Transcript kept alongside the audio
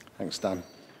Thanks, Dan.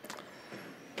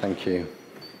 Thank you.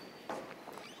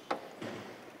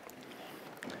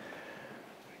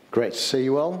 Great to see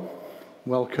you all.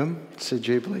 Welcome to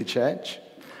Jubilee Church.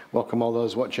 Welcome all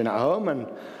those watching at home and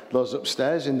those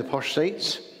upstairs in the posh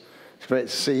seats. It's great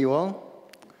to see you all.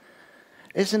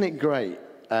 Isn't it great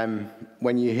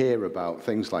when you hear about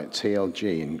things like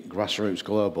TLG and Grassroots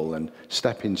Global and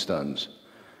Stepping Stones?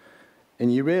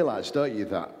 And you realise, don't you,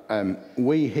 that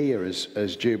we here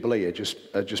as Jubilee are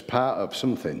just part of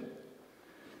something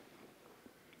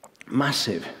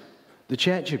massive. The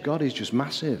Church of God is just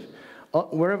massive.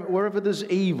 Wherever there's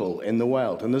evil in the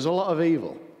world, and there's a lot of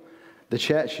evil, the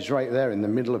church is right there in the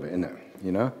middle of it, isn't it?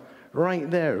 You know? Right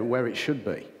there where it should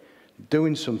be,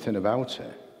 doing something about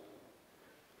it.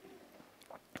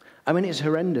 I mean, it's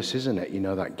horrendous, isn't it, you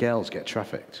know, that girls get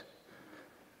trafficked.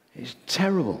 It's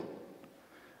terrible.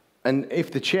 And if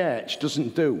the church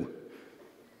doesn't do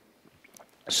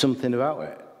something about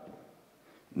it,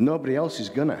 nobody else is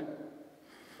gonna.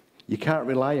 You can't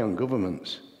rely on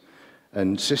governments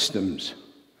and systems.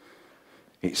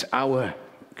 It's our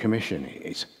commission,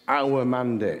 it's our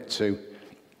mandate to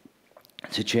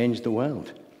change the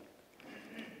world.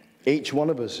 Each one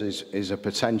of us is a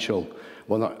potential,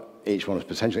 well, not each one is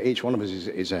potential, each one of us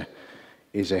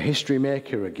is a history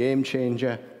maker, a game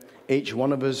changer. Each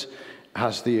one of us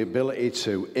has the ability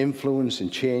to influence and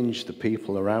change the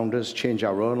people around us, change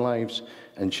our own lives,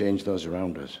 and change those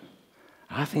around us.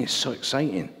 I think it's so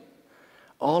exciting.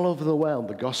 All over the world,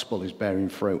 the gospel is bearing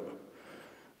fruit.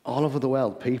 All over the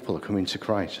world, people are coming to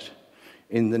Christ.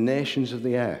 In the nations of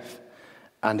the earth,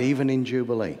 and even in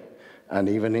Jubilee, and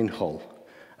even in Hull,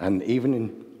 and even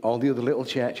in all the other little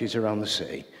churches around the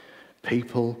city,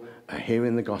 people are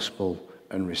hearing the gospel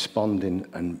and responding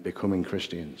and becoming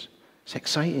Christians. It's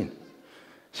exciting.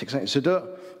 It's exciting. So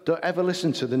don't ever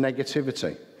listen to the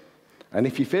negativity. And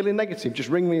if you're feeling negative, just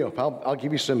ring me up. I'll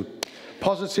give you some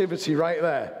positivity right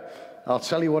there. I'll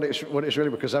tell you what it's really,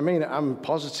 because I mean, I'm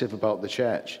positive about the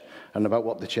church and about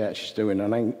what the church is doing.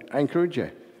 And I encourage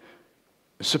you.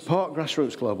 Support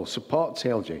Grassroots Global. Support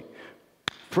TLG.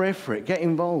 Pray for it. Get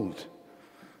involved.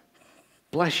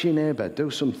 Bless your neighbour.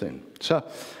 Do something. So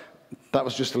that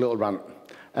was just a little rant.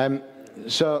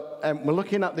 We're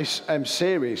looking at this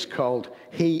series called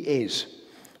He Is.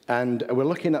 And we're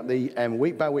looking at the,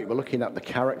 week by week, we're looking at the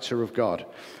character of God.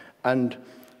 And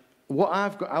what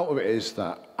I've got out of it is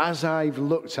that as I've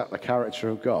looked at the character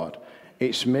of God,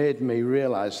 it's made me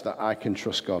realise that I can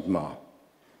trust God more.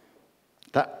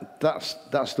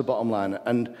 That's the bottom line.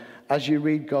 And as you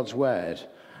read God's word,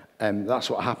 that's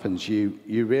what happens. You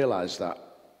realise that,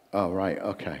 oh, right,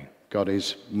 okay, God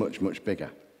is much, much bigger.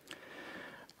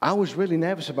 I was really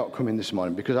nervous about coming this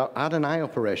morning because I had an eye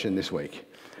operation this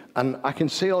week. And I can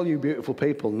see all you beautiful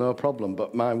people, no problem,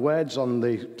 but my words on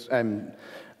the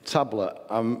tablet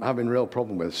I'm having a real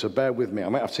problem with, so bear with me. I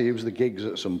might have to use the gigs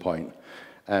at some point,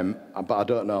 but I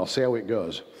don't know. I'll see how it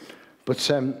goes. But,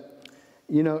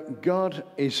 you know, God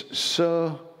is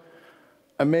so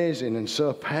amazing and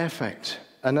so perfect.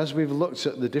 And as we've looked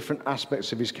at the different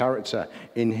aspects of his character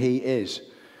in He Is,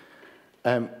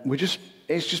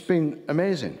 it's just been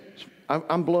amazing.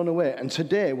 I'm blown away. And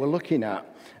today we're looking at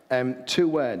two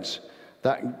words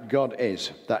that God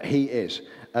is, that He is,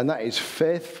 and that is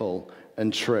faithful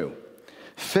and true.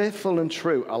 Faithful and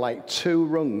true are like two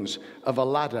rungs of a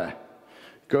ladder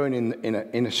going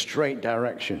in a straight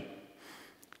direction.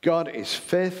 God is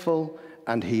faithful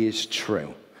and He is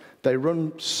true. They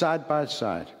run side by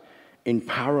side in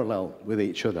parallel with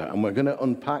each other. And we're going to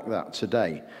unpack that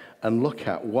today and look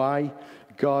at why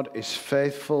God is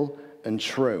faithful and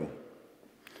true.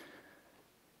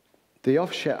 The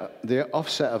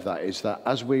offset of that is that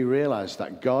as we realize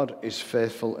that God is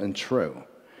faithful and true,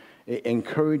 it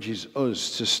encourages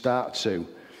us to start to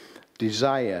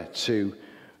desire to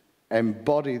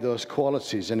embody those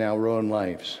qualities in our own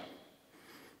lives.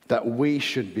 That we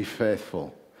should be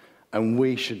faithful and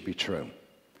we should be true.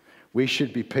 We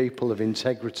should be people of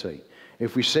integrity.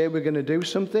 If we say we're going to do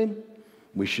something,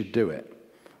 we should do it.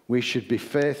 We should be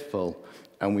faithful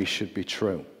and we should be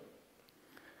true.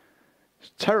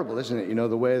 It's terrible, isn't it? You know,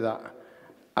 the way that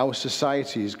our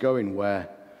society is going where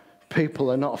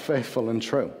people are not faithful and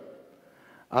true.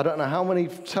 I don't know how many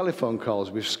telephone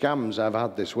calls with scams I've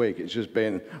had this week. It's just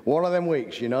been one of them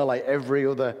weeks, you know, like every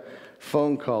other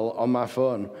phone call on my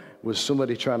phone was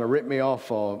somebody trying to rip me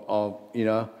off or you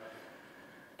know,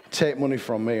 take money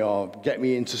from me or get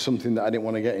me into something that I didn't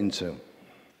want to get into.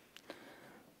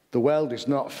 The world is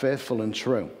not faithful and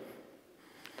true.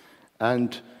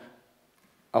 And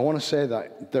I want to say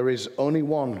that there is only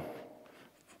one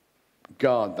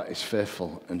God that is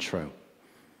faithful and true.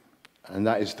 And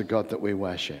that is the God that we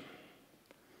worship.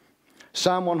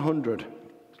 Psalm 100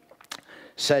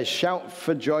 says, shout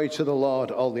for joy to the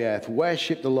Lord, all the earth.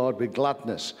 Worship the Lord with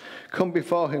gladness. Come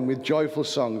before him with joyful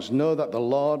songs. Know that the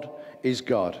Lord is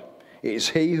God. It is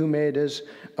he who made us,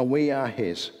 and we are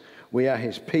his. We are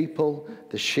his people,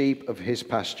 the sheep of his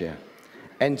pasture.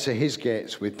 Enter his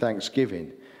gates with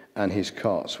thanksgiving and his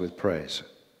courts with praise.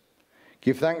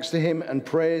 Give thanks to him and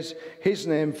praise his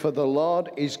name, for the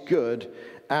Lord is good,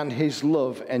 and his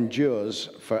love endures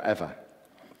forever.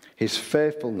 His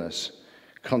faithfulness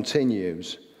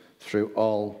continues through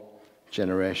all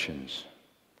generations.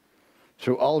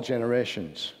 Through all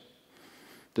generations.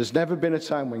 There's never been a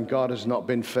time when God has not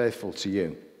been faithful to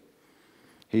you.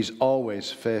 He's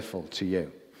always faithful to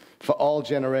you. For all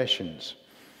generations.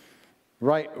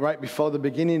 Right before the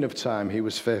beginning of time, he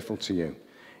was faithful to you.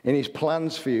 In his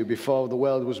plans for you before the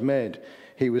world was made,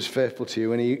 he was faithful to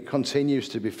you, and he continues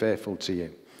to be faithful to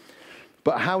you.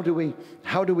 But how do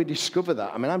we discover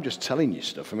that? I mean, I'm just telling you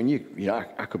stuff. I mean, you know,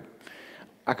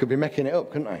 I could be making it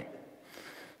up, couldn't I?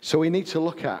 So we need to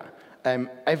look at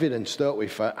evidence, don't we,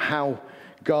 for how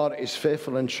God is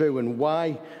faithful and true, and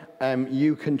why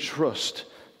you can trust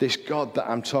this God that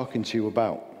I'm talking to you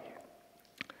about.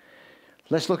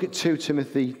 Let's look at 2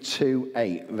 Timothy 2,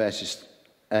 verses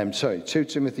 8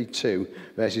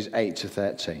 to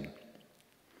 13.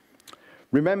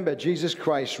 Remember Jesus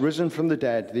Christ, risen from the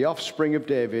dead, the offspring of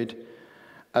David,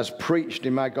 as preached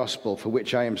in my gospel, for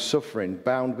which I am suffering,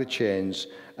 bound with chains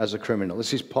as a criminal.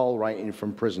 This is Paul writing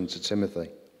from prison to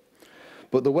Timothy.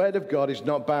 But the word of God is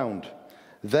not bound.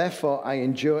 Therefore I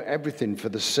endure everything for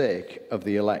the sake of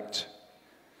the elect,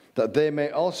 that they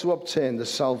may also obtain the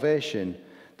salvation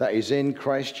that is in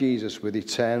Christ Jesus with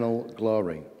eternal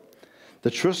glory. The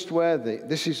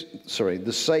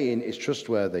saying is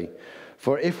trustworthy.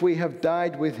 For if we have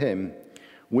died with him,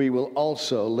 we will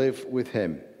also live with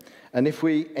him. And if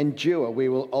we endure, we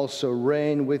will also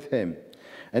reign with him.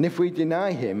 And if we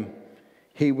deny him,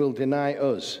 he will deny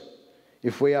us.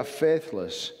 If we are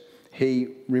faithless, he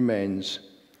remains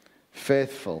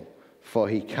faithful, for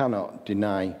he cannot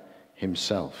deny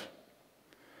himself.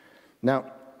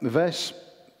 Now, the verse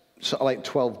sort of like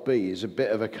 12b is a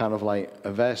bit of a kind of like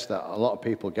a verse that a lot of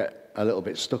people get a little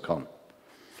bit stuck on.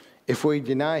 If we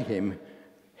deny him,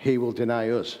 he will deny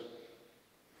us.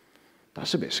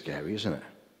 That's a bit scary, isn't it?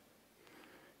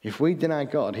 If we deny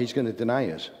God, he's going to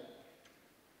deny us.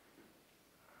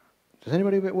 Is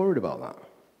anybody a bit worried about that?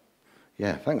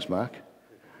 Yeah, thanks, Mark.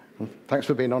 Thanks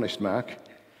for being honest, Mark.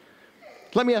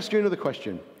 Let me ask you another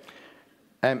question.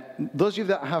 Those of you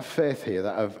that have faith here,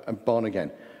 that are born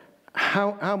again,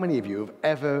 how many of you have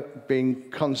ever been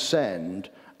concerned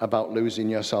about losing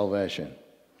your salvation?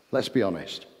 Let's be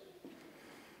honest.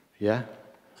 Yeah?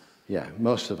 Yeah,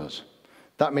 most of us.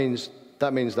 That means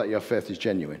that your faith is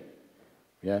genuine.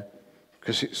 Yeah?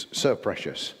 Because it's so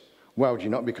precious. Why would you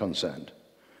not be concerned?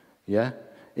 Yeah?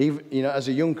 Even, you know, as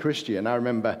a young Christian, I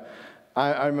remember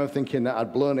thinking that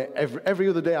I'd blown it. Every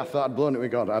other day I thought I'd blown it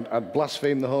with God. I'd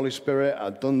blasphemed the Holy Spirit.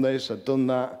 I'd done this, I'd done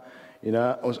that. You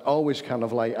know, I was always kind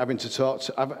of like having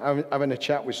a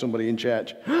chat with somebody in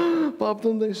church. But I've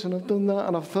done this and I've done that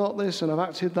and I've thought this and I've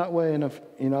acted that way and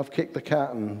I've kicked the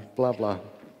cat and blah, blah.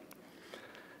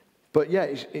 But yeah,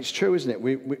 it's true, isn't it?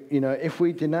 We if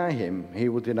we deny him, he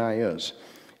will deny us.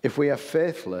 If we are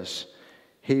faithless,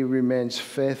 he remains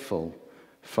faithful,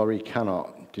 for he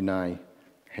cannot deny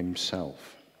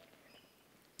himself.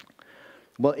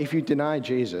 Well, if you deny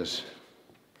Jesus,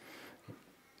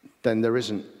 then there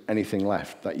isn't anything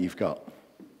left that you've got.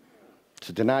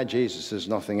 To deny Jesus, there's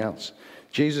nothing else.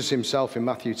 Jesus himself in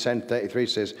Matthew 10:33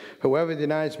 says, whoever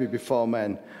denies me before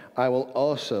men, I will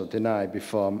also deny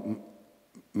before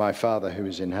my Father who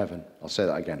is in heaven. I'll say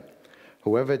that again.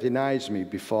 Whoever denies me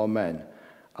before men,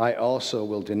 I also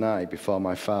will deny before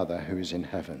my Father who is in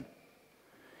heaven.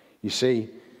 You see,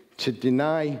 to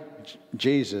deny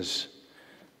Jesus,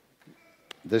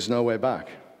 there's no way back.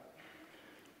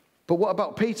 But what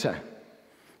about Peter?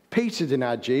 Peter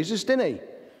denied Jesus, didn't he?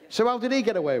 So how did he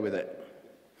get away with it?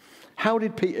 How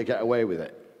did Peter get away with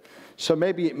it? So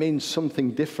maybe it means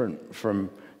something different from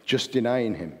just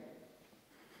denying him.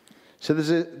 So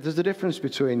there's a difference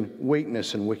between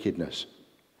weakness and wickedness.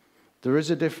 There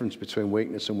is a difference between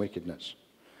weakness and wickedness.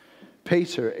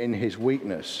 Peter, in his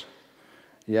weakness,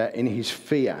 in his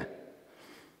fear,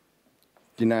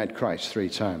 denied Christ 3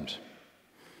 times.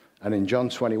 And in John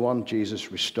 21,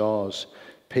 Jesus restores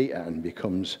Peter and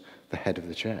becomes the head of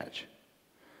the church.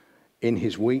 In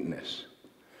his weakness.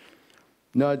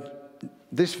 Now,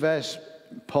 this verse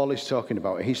Paul is talking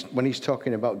about, when he's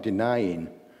talking about denying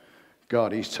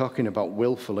God, he's talking about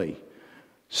willfully,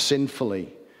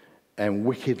 sinfully, and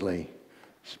wickedly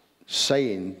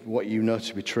saying what you know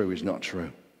to be true is not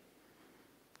true.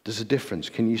 There's a difference.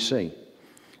 Can you see?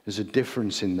 There's a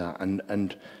difference in that,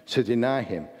 and to deny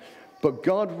him. But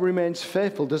God remains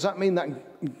faithful. Does that mean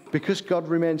that because God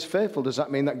remains faithful, does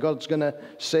that mean that God's going to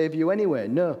save you anyway?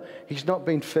 No, he's not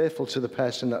been faithful to the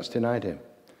person that's denied him.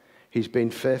 He's been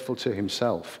faithful to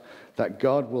himself, that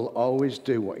God will always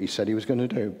do what he said he was going to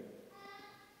do.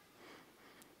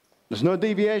 There's no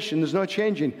deviation, there's no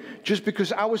changing. Just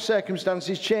because our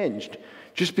circumstances changed,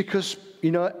 just because,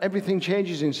 everything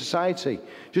changes in society,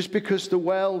 just because the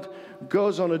world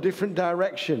goes on a different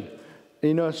direction,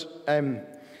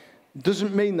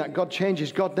 doesn't mean that God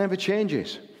changes. God never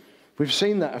changes. We've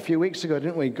seen that a few weeks ago,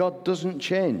 didn't we? God doesn't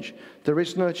change. There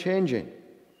is no changing.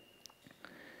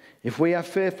 If we are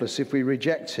faithless, if we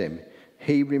reject him,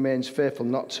 he remains faithful,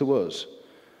 not to us,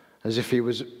 as if he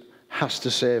has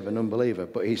to save an unbeliever,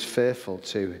 but he's faithful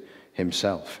to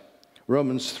himself.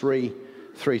 Romans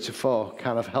 3:3-4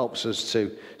 kind of helps us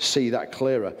to see that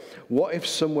clearer. What if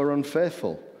some were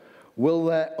unfaithful? Will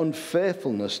their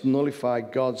unfaithfulness nullify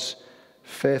God's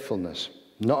faithfulness?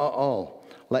 Not at all.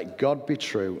 Let God be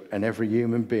true and every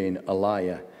human being a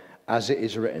liar, as it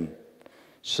is written,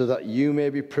 so that you may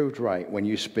be proved right when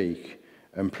you speak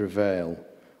and prevail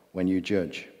when you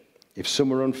judge. If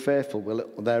some are unfaithful, will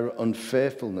their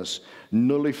unfaithfulness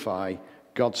nullify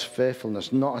God's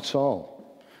faithfulness? Not at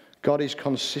all. God is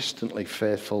consistently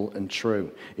faithful and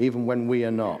true, even when we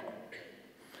are not.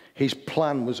 His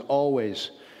plan was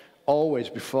always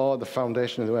before the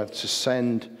foundation of the earth to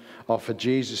send, or for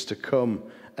Jesus to come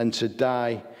and to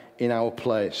die in our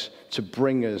place, to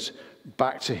bring us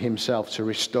back to himself, to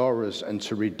restore us and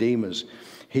to redeem us.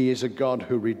 He is a God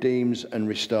who redeems and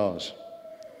restores.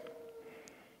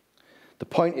 The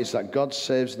point is that God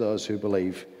saves those who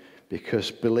believe,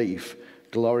 because belief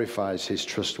glorifies his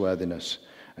trustworthiness.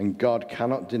 And God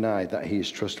cannot deny that he is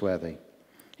trustworthy.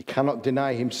 He cannot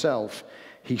deny himself.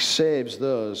 He saves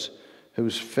those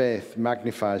whose faith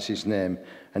magnifies his name,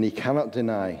 and he cannot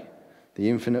deny the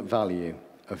infinite value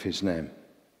of his name.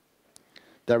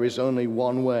 There is only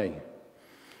one way.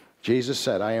 Jesus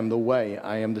said, I am the way,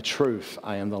 I am the truth,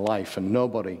 I am the life, and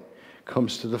nobody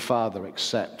comes to the Father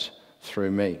except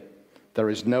through me. There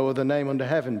is no other name under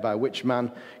heaven by which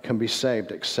man can be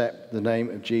saved except the name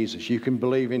of Jesus. You can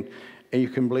believe in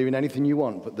anything you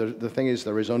want, but the thing is,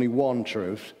 there is only one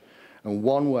truth and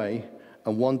one way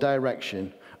and one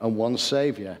direction and one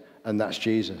Savior, and that's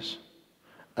Jesus.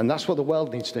 And that's what the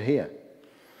world needs to hear.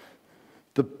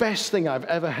 The best thing I've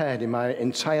ever heard in my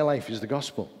entire life is the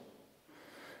gospel.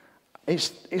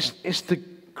 It's the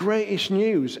greatest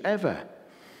news ever.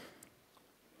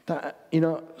 That,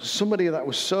 somebody that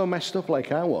was so messed up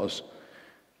like I was,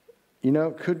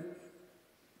 could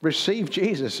receive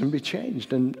Jesus and be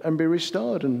changed and be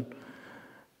restored and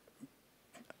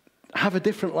have a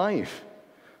different life.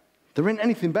 There ain't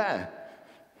anything better.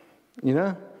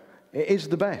 It is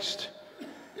the best.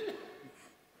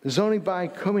 It's only by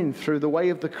coming through the way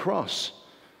of the cross.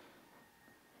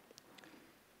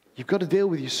 You've got to deal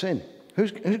with your sin.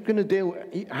 Who's going to deal?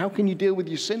 How can you deal with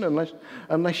your sin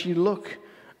unless you look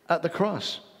at the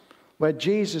cross, where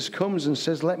Jesus comes and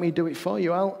says, "Let me do it for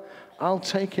you. I'll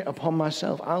take it upon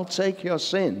myself. I'll take your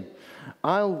sin.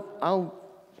 I'll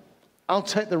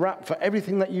take the rap for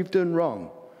everything that you've done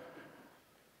wrong,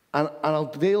 and I'll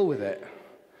deal with it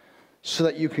so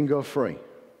that you can go free."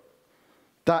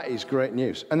 That is great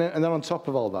news. And then on top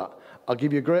of all that, I'll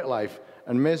give you a great life,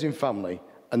 an amazing family,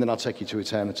 and then I'll take you to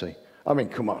eternity. I mean,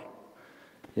 come on.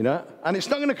 And it's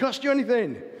not going to cost you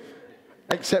anything,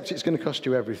 except it's going to cost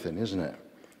you everything, isn't it?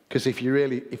 Because if you're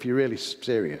really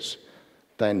serious,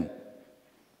 then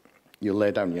you'll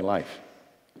lay down your life.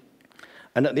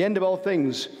 And at the end of all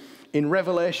things, in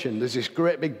Revelation, there's this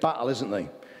great big battle, isn't there?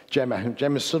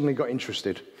 Gemma's suddenly got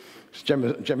interested.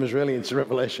 Gemma's really into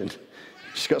Revelation.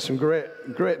 She's got some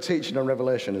great teaching on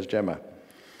Revelation, as Gemma.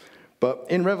 But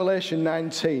in Revelation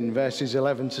 19, verses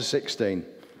 11 to 16,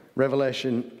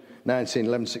 Revelation 19,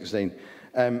 11 to 16,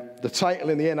 the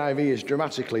title in the NIV is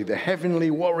dramatically, "The Heavenly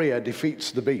Warrior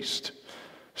Defeats the Beast."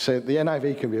 So the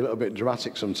NIV can be a little bit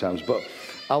dramatic sometimes, but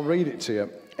I'll read it to you.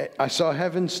 "I saw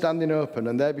heaven standing open,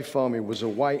 and there before me was a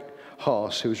white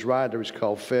horse whose rider is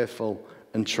called Faithful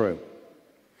and True."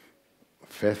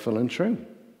 Faithful and true.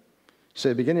 So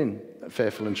the beginning,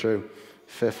 faithful and true,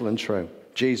 faithful and true.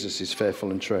 Jesus is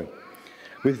faithful and true.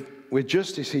 With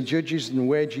justice he judges and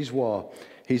wages war.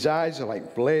 His eyes are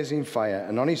like blazing fire,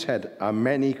 and on his head are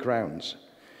many crowns.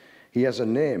 He has a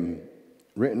name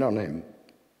written on him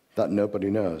that nobody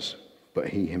knows but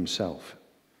he himself.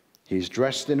 He is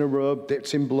dressed in a robe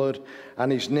dipped in blood,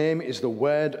 and his name is the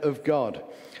Word of God.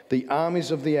 The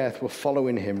armies of the earth were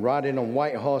following him, riding on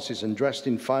white horses and dressed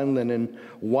in fine linen,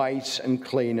 white and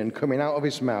clean, and coming out of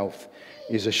his mouth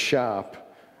is a sharp,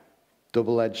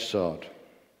 double-edged sword.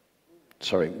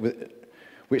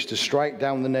 Which to strike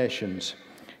down the nations.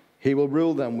 He will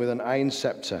rule them with an iron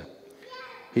scepter.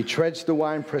 He treads the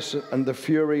winepress and the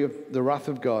fury of the wrath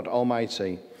of God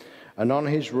Almighty. And on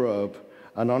his robe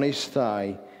and on his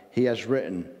thigh he has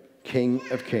written, King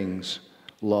of Kings,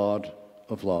 Lord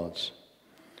of Lords.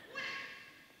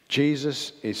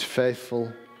 Jesus is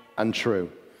faithful and true.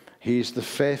 He is the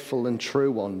faithful and true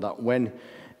one that when,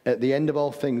 at the end of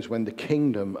all things, when the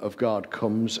kingdom of God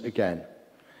comes again,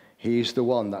 he is the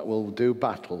one that will do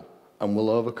battle and will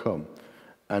overcome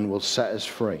and will set us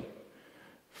free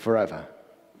forever.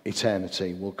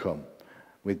 Eternity will come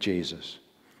with Jesus.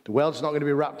 The world's not going to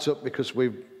be wrapped up because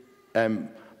we've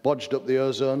bodged up the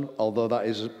ozone, although that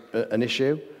is an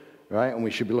issue, right? And we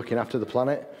should be looking after the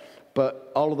planet.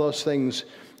 But all of those things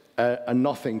are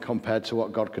nothing compared to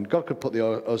what God can. God could put the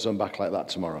ozone back like that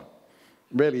tomorrow.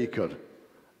 Really, he could.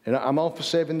 You know, I'm all for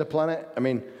saving the planet. I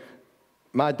mean,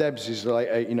 my Debs is like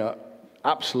a,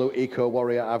 absolute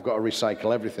eco-warrior. I've got to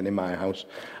recycle everything in my house.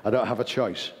 I don't have a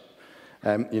choice.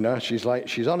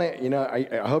 She's on it.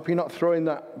 I hope you're not throwing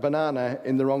that banana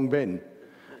in the wrong bin.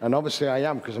 And obviously I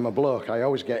am, because I'm a bloke. I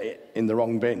always get it in the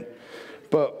wrong bin.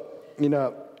 But,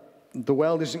 the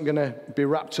world isn't going to be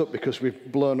wrapped up because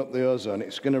we've blown up the ozone.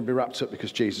 It's going to be wrapped up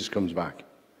because Jesus comes back.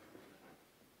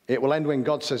 It will end when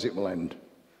God says it will end,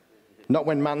 not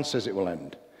when man says it will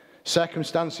end.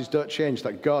 Circumstances don't change,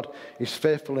 that God is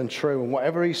faithful and true, and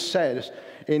whatever he says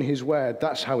in his word,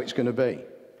 that's how it's going to be.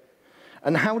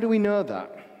 And how do we know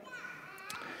that?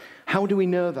 How do we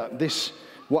know that this,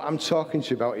 what I'm talking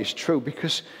to you about, is true?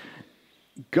 Because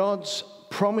God's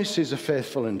promises are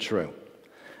faithful and true.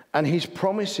 And his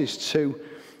promises to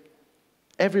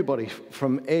everybody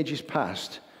from ages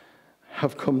past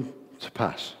have come to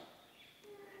pass.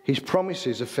 His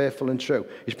promises are faithful and true.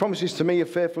 His promises to me are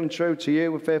faithful and true. To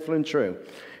you are faithful and true.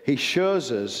 He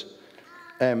shows us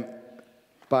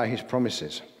by his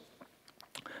promises.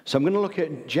 So I'm going to look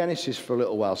at Genesis for a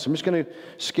little while. So I'm just going to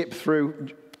skip through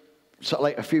sort of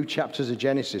like a few chapters of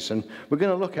Genesis. And we're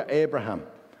going to look at Abraham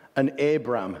and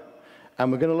Abram.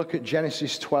 And we're going to look at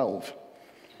Genesis 12.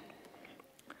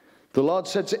 The Lord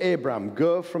said to Abram,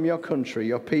 go from your country,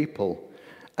 your people,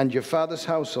 and your father's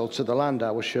household to the land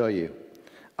I will show you.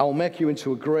 I will make you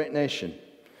into a great nation,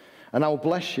 and I will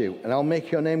bless you, and I'll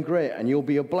make your name great, and you'll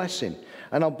be a blessing.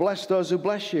 And I'll bless those who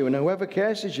bless you, and whoever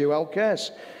curses you, I'll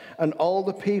curse. And all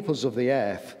the peoples of the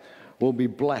earth will be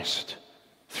blessed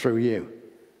through you.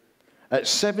 At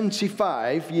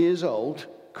 75 years old,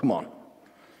 come on.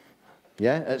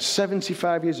 Yeah, at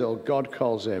 75 years old, God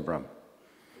calls Abram.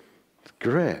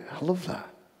 Great, I love that.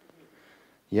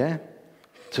 Yeah,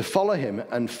 to follow him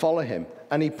and follow him.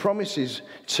 And he promises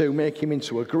to make him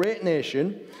into a great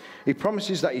nation. He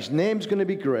promises that his name's going to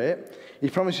be great. He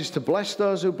promises to bless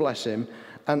those who bless him.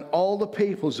 And all the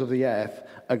peoples of the earth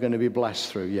are going to be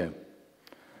blessed through you.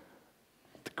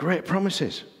 The great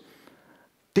promises.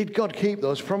 Did God keep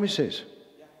those promises?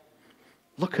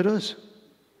 Look at us.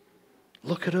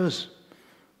 Look at us.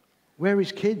 We're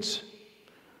his kids.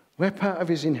 We're part of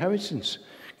his inheritance.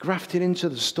 Grafted into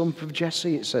the stump of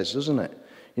Jesse, it says, doesn't it?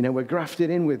 We're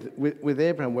grafted in with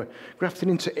Abraham. We're grafted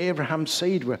into Abraham's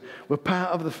seed. We're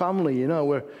part of the family,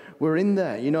 We're in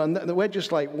there, and we're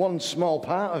just like one small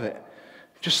part of it.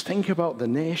 Just think about the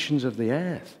nations of the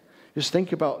earth. Just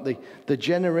think about the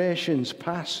generations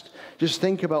past. Just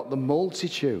think about the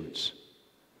multitudes.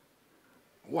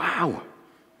 Wow.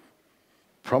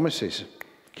 Promises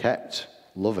kept.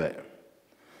 Love it.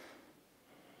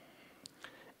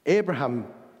 Abraham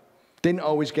didn't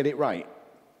always get it right.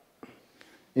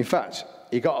 In fact,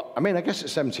 I guess at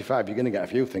 75 you're going to get a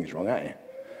few things wrong, aren't you?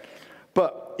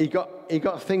 But he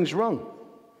got things wrong.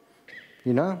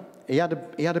 He had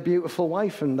a beautiful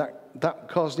wife, and that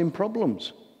caused him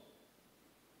problems.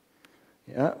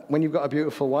 Yeah, when you've got a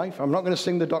beautiful wife, I'm not going to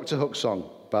sing the Dr. Hook song,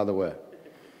 by the way.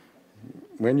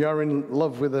 When you're in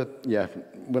love with we're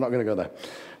not going to go there.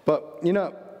 But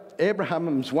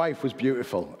Abraham's wife was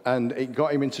beautiful, and it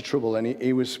got him into trouble, and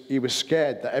he was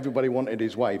scared that everybody wanted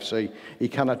his wife, so he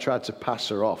kind of tried to pass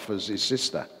her off as his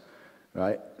sister,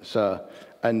 right? So,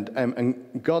 and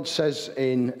God says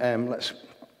in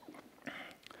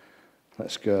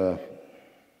let's go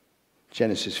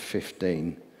Genesis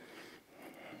 15.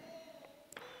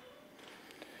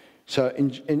 So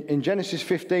in Genesis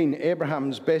 15,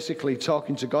 Abraham's basically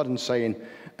talking to God and saying,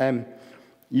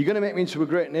 you're going to make me into a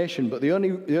great nation, but the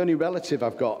only relative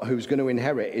I've got who's going to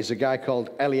inherit is a guy called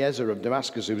Eliezer of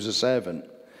Damascus, who was a servant.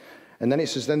 And then it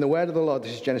says, then the word of the Lord,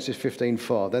 this is Genesis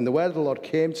 15:4, then the word of the Lord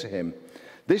came to him,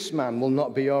 this man will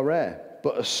not be your heir,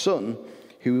 but a son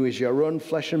who is your own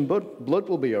flesh and blood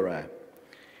will be your heir.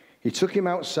 He took him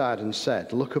outside and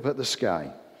said, look up at the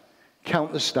sky,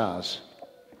 count the stars,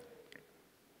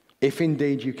 if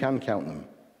indeed you can count them.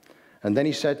 And then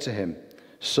he said to him,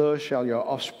 so shall your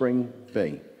offspring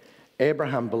be.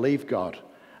 Abraham believed God,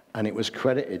 and it was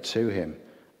credited to him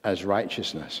as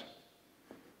righteousness.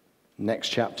 Next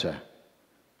chapter,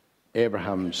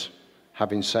 Abraham's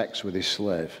having sex with his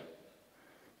slave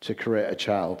to create a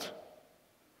child.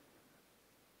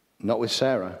 Not with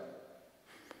Sarah.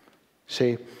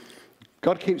 See,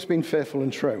 God keeps being faithful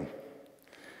and true.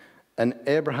 And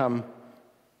Abraham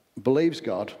believes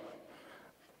God,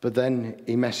 but then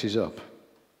he messes up.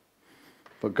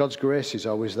 But God's grace is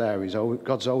always there.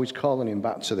 God's always calling him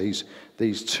back to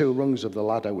these two rungs of the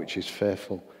ladder, which is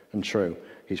faithful and true.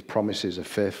 His promises are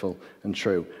faithful and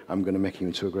true. I'm going to make you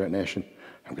into a great nation.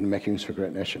 I'm going to make you into a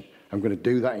great nation. I'm going to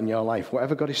do that in your life.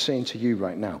 Whatever God is saying to you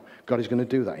right now, God is going to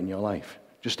do that in your life.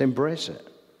 Just embrace it.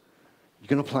 You're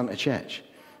going to plant a church.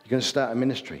 You're going to start a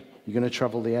ministry. You're going to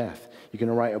travel the earth. You're going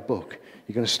to write a book.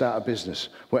 You're going to start a business.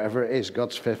 Whatever it is,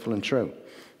 God's faithful and true.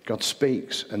 God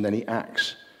speaks and then he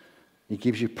acts. He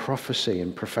gives you prophecy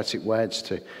and prophetic words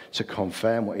to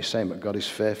confirm what he's saying, but God is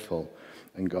faithful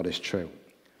and God is true.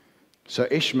 So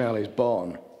Ishmael is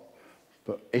born,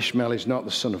 but Ishmael is not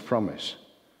the son of promise.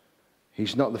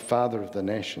 He's not the father of the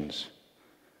nations.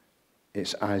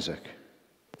 It's Isaac.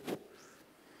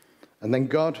 And then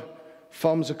God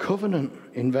forms a covenant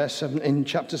in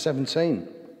chapter 17.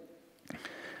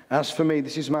 As for me,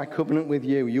 this is my covenant with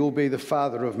you. You will be the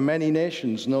father of many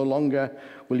nations. No longer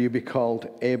will you be called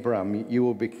Abram. You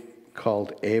will be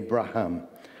called Abraham,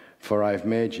 for I have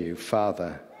made you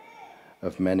father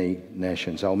of many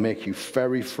nations. I'll make you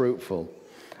very fruitful,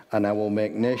 and I will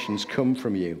make nations come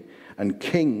from you, and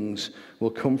kings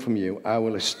will come from you. I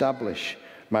will establish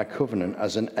my covenant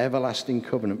as an everlasting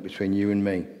covenant between you and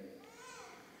me.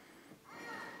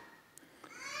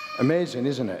 Amazing,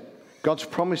 isn't it? God's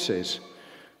promises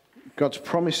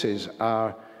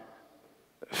are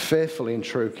faithfully and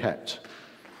true kept.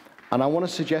 And I want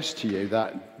to suggest to you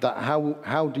that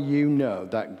how do you know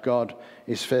that God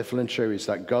is faithful and true is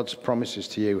that God's promises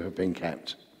to you have been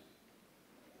kept.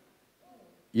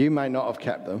 You might not have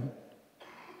kept them.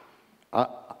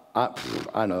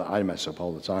 I know I mess up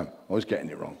all the time. I'm always getting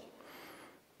it wrong.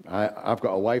 I've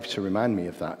got a wife to remind me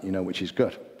of that, which is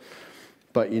good.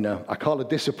 But, I call her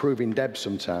disapproving Deb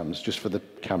sometimes, just for the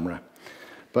camera.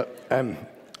 But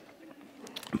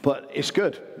it's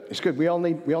good. It's good. We all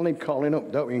need calling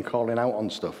up, don't we, and calling out on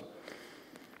stuff.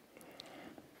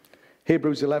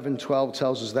 Hebrews 11:12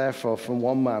 tells us, therefore, from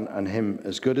one man and him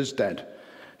as good as dead.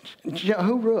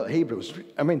 Who wrote Hebrews?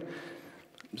 I mean,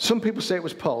 some people say it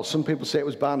was Paul, some people say it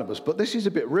was Barnabas, but this is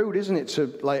a bit rude, isn't it, to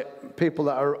people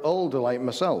that are older like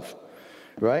myself,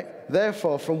 right?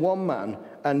 Therefore, from one man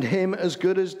and him as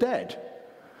good as dead.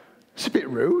 It's a bit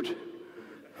rude.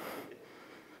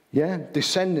 Yeah,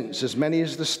 descendants as many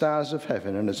as the stars of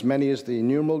heaven and as many as the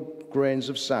innumerable grains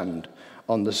of sand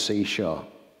on the seashore.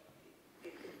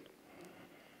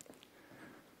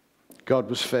 God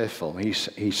was faithful. He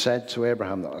said to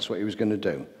Abraham that that's what he was going to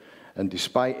do. And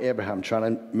despite Abraham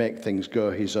trying to make things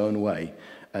go his own way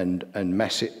and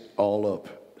mess it all up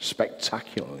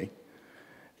spectacularly,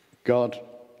 God,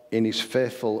 in his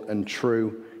faithful and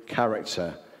true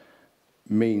character,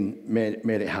 made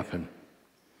it happen.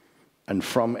 And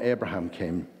from Abraham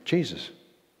came Jesus.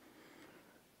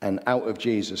 And out of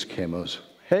Jesus came us.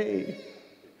 Hey,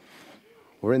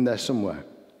 we're in there somewhere.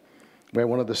 We're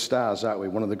one of the stars, aren't we?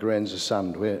 One of the grains of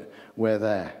sand. We're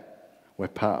there. We're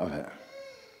part of it.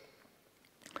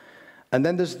 And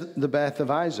then there's the birth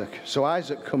of Isaac. So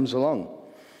Isaac comes along.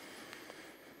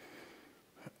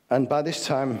 And by this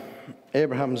time,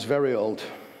 Abraham's very old,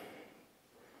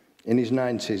 in his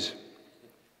 90s.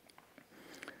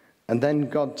 And then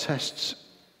God tests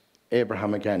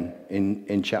Abraham again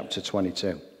in chapter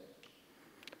 22.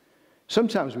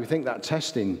 Sometimes we think that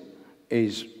testing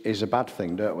is a bad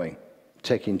thing, don't we?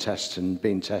 Taking tests and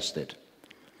being tested.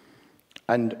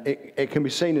 And it can be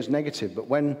seen as negative, but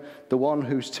when the one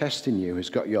who's testing you has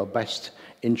got your best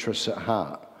interests at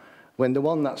heart, when the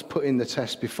one that's putting the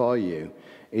test before you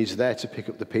is there to pick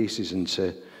up the pieces and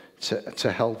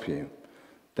to help you,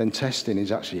 then testing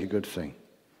is actually a good thing.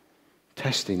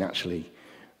 Testing actually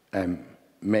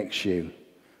makes you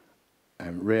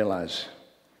realize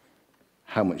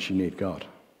how much you need God.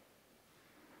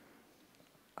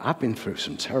 I've been through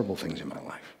some terrible things in my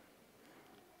life.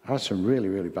 I've had some really,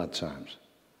 really bad times.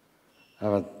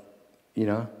 I've had,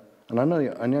 and I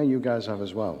know you guys have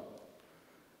as well.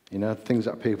 You know, things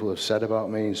that people have said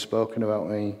about me and spoken about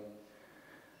me.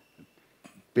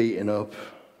 Beaten up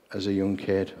as a young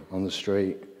kid on the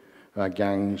street by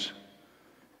gangs.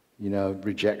 You know,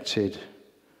 rejected.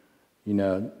 You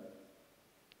know,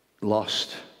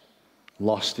 lost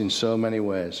in so many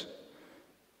ways.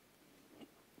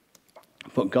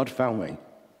 But God found me.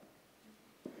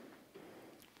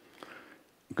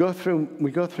 We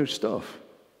go through stuff.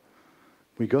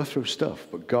 We go through stuff,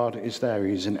 but God is there.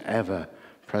 He's an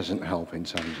ever-present help in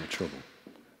times of trouble.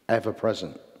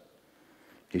 Ever-present.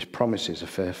 His promises are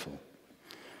faithful.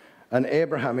 And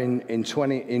Abraham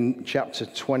in chapter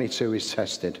 22 is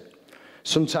tested.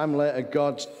 Sometime later,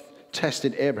 God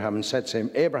tested Abraham and said to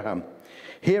him, "Abraham,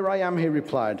 here I am," he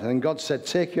replied. And then God said,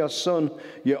 "Take your son,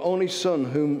 your only son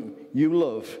whom you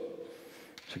love."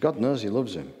 So God knows he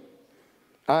loves him.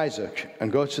 "Isaac,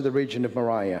 and go to the region of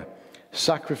Moriah.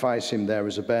 Sacrifice him there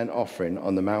as a burnt offering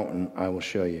on the mountain I will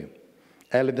show you."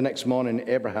 Early the next morning,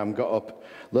 Abraham got up,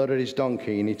 loaded his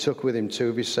donkey, and he took with him 2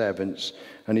 of his servants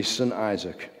and his son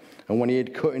Isaac. And when he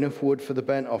had cut enough wood for the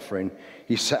burnt offering,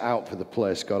 he set out for the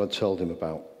place God had told him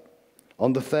about.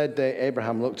 On the third day,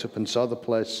 Abraham looked up and saw the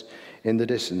place in the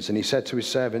distance, and he said to his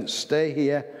servants, "Stay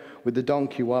here with the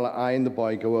donkey while I and the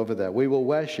boy go over there. We will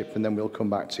worship, and then we'll come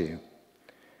back to you."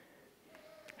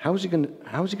 How is he going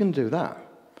to do that?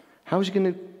 How is he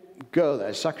going to go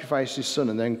there, sacrifice his son,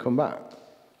 and then come back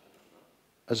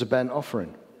as a burnt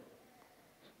offering?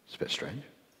 It's a bit strange.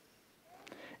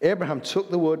 Abraham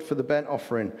took the wood for the burnt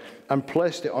offering and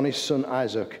placed it on his son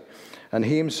Isaac, and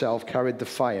he himself carried the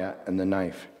fire and the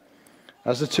knife.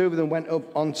 As the two of them went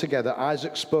up on together,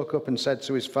 Isaac spoke up and said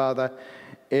to his father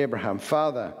Abraham,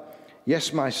 "Father."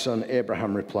 "Yes, my son,"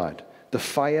 Abraham replied. "The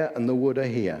fire and the wood are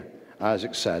here,"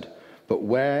 Isaac said, "but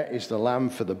where is the lamb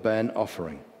for the burnt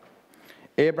offering?"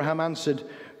 Abraham answered,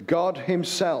 "God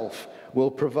himself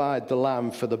will provide the lamb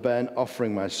for the burnt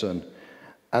offering, my son."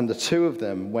 And the two of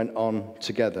them went on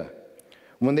together.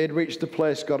 When they had reached the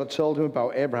place God had told him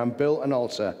about, Abraham built an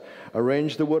altar,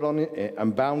 arranged the wood on it,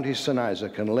 and bound his son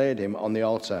Isaac and laid him on the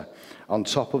altar on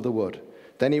top of the wood.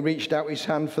 Then he reached out his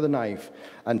hand for the knife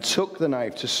and took the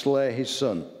knife to slay his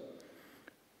son.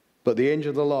 But the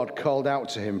angel of the Lord called out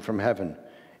to him from heaven,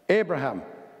 "Abraham,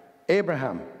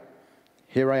 Abraham."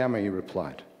 "Here I am," he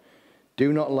replied.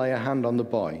 "Do not lay a hand on the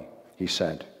boy," he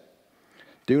said.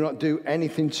 "Do not do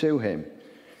anything to him.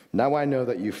 Now I know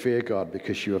that you fear God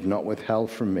because you have not withheld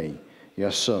from me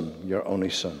your son, your only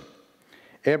son."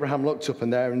 Abraham looked up,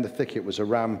 and there in the thicket was a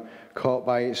ram caught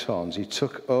by its horns. He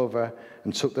took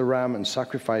the ram and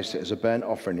sacrificed it as a burnt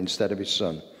offering instead of his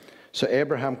son. So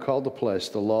Abraham called the place,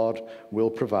 "The Lord will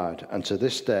provide," and to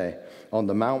this day on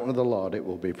the mountain of the Lord it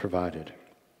will be provided.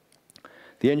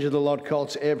 The angel of the Lord called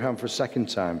to Abraham for a second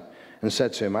time and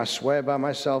said to him, "I swear by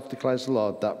myself, declares the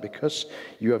Lord, that because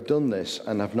you have done this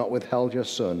and have not withheld your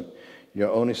son, your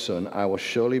only son, I will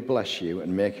surely bless you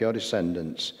and make your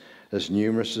descendants as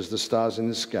numerous as the stars in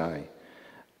the sky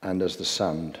and as the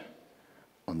sand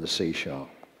on the seashore."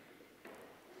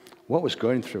 What was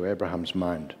going through Abraham's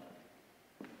mind?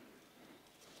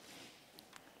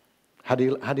 Had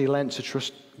he learned to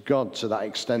trust God to that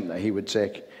extent that he would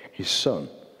take his son?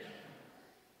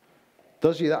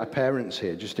 Those of you that are parents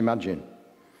here, just imagine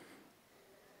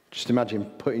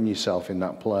putting yourself in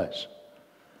that place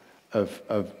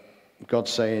of God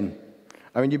saying,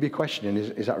 I mean, you'd be questioning,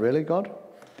 is that really God?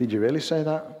 Did you really say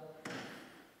that?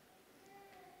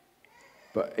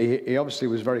 But he obviously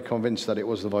was very convinced that it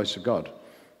was the voice of God,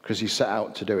 because he set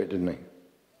out to do it, didn't he?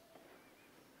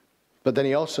 But then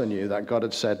he also knew that God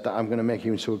had said that I'm going to make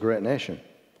you into a great nation.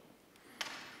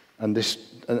 And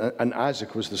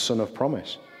Isaac was the son of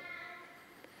promise.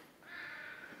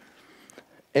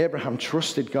 Abraham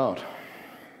trusted God.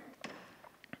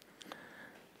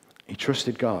 He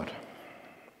trusted God.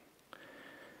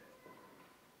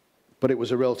 But it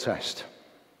was a real test.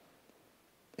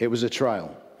 It was a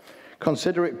trial.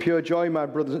 "Consider it pure joy, my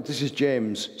brothers." This is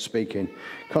James speaking.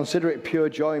 "Consider it pure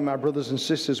joy, my brothers and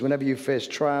sisters, whenever you face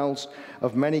trials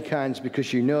of many kinds,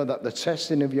 because you know that the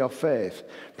testing of your faith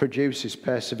produces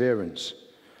perseverance.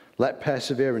 Let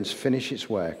perseverance finish its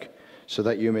work, so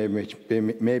that you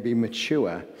may be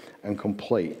mature and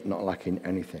complete, not lacking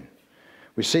anything."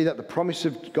 We see that the promise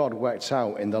of God worked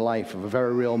out in the life of a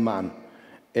very real man,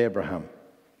 Abraham,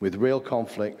 with real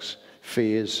conflicts,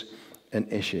 fears,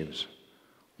 and issues.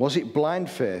 Was it blind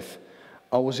faith,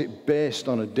 or was it based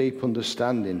on a deep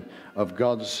understanding of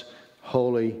God's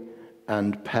holy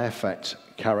and perfect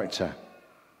character?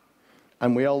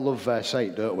 And we all love verse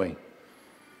 8, don't we?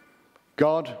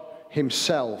 God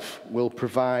himself will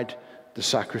provide the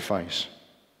sacrifice.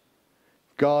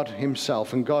 God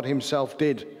himself, and God himself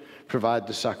did provide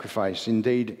the sacrifice,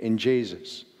 indeed in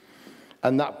Jesus.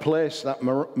 And that place, that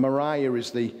Moriah,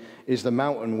 is the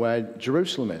mountain where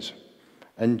Jerusalem is.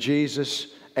 And Jesus,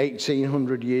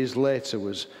 1,800 years later,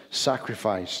 was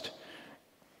sacrificed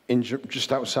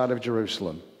just outside of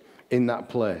Jerusalem, in that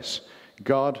place.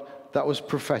 God, that was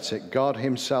prophetic. God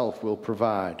himself will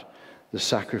provide the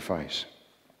sacrifice.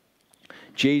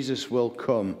 Jesus will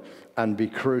come and be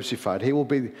crucified. He will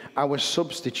be our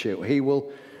substitute. He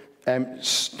will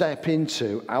step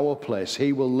into our place.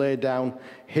 He will lay down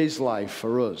his life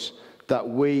for us that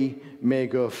we may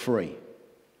go free.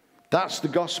 That's the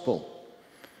gospel.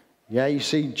 Yeah, you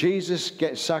see, Jesus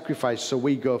gets sacrificed so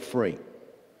we go free.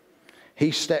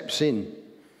 He steps in.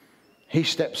 He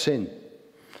steps in.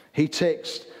 He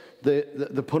takes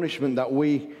the punishment that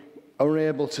we are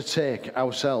unable to take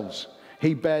ourselves.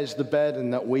 He bears the burden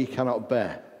that we cannot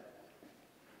bear.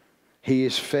 He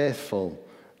is faithful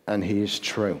and he is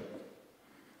true.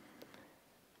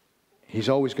 He's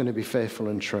always going to be faithful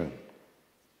and true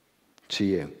to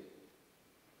you.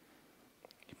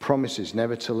 He promises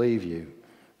never to leave you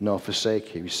nor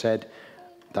forsake you. He said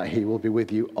that he will be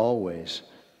with you always,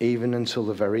 even until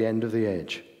the very end of the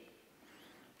age.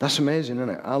 That's amazing, isn't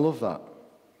it? I love that.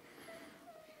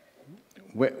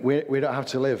 We don't have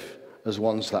to live as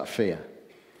ones that fear.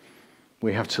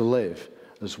 We have to live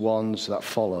as ones that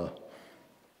follow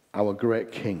our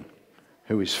great King,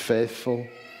 who is faithful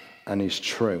and is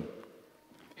true.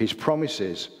 His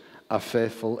promises are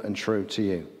faithful and true to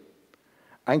you.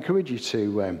 I encourage you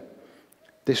to,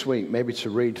 this week, maybe to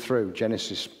read through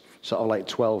Genesis sort of like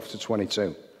 12 to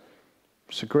 22.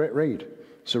 It's a great read.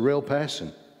 It's a real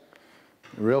person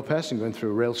going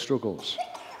through real struggles.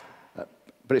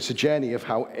 But it's a journey of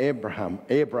how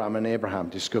Abraham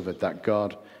discovered that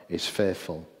God is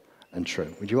faithful and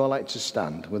true. Would you all like to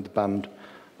stand? Would the band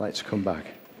like to come back?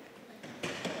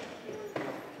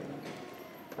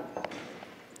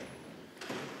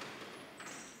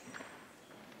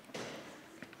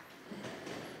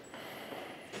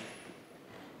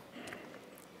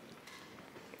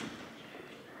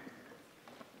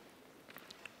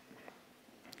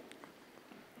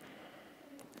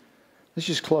 Let's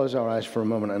just close our eyes for a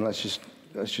moment and let's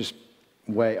just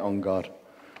wait on God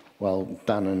while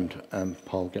Dan and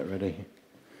Paul get ready,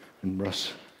 and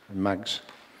Russ and Mags.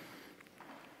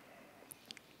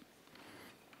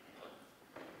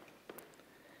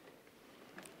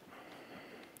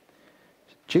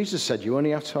 Jesus said you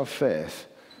only have to have faith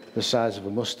the size of a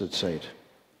mustard seed.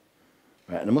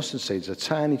 Right? And a mustard seed is a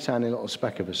tiny, tiny little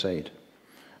speck of a seed.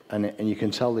 And you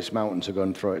can tell this mountain to go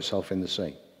and throw itself in the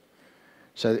sea.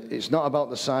 So it's not about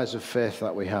the size of faith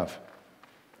that we have.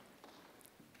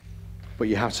 But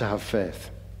you have to have faith.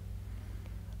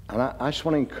 And I just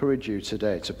want to encourage you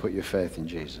today to put your faith in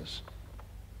Jesus.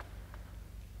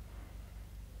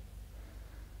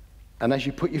 And as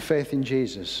you put your faith in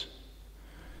Jesus,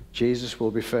 Jesus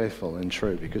will be faithful and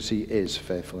true because he is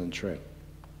faithful and true.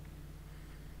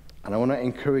 And I want to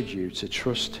encourage you to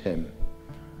trust him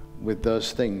with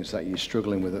those things that you're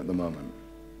struggling with at the moment.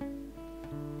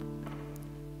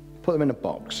 Put them in a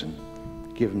box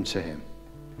and give them to him.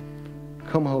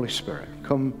 Come, Holy Spirit.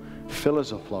 Come fill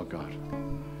us up, Lord God.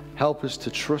 Help us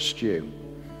to trust you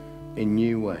in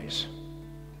new ways.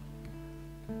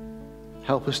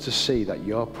 Help us to see that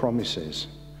your promises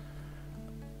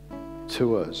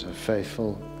to us are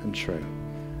faithful and true.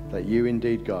 That you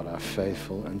indeed, God, are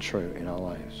faithful and true in our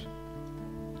lives.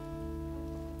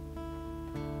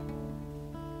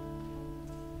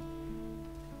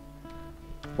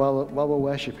 While we're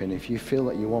worshiping, if you feel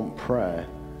that you want prayer,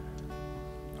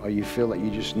 or you feel that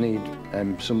you just need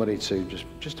somebody to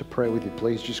just to pray with you,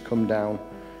 please just come down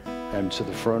to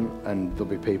the front and there'll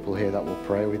be people here that will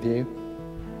pray with you.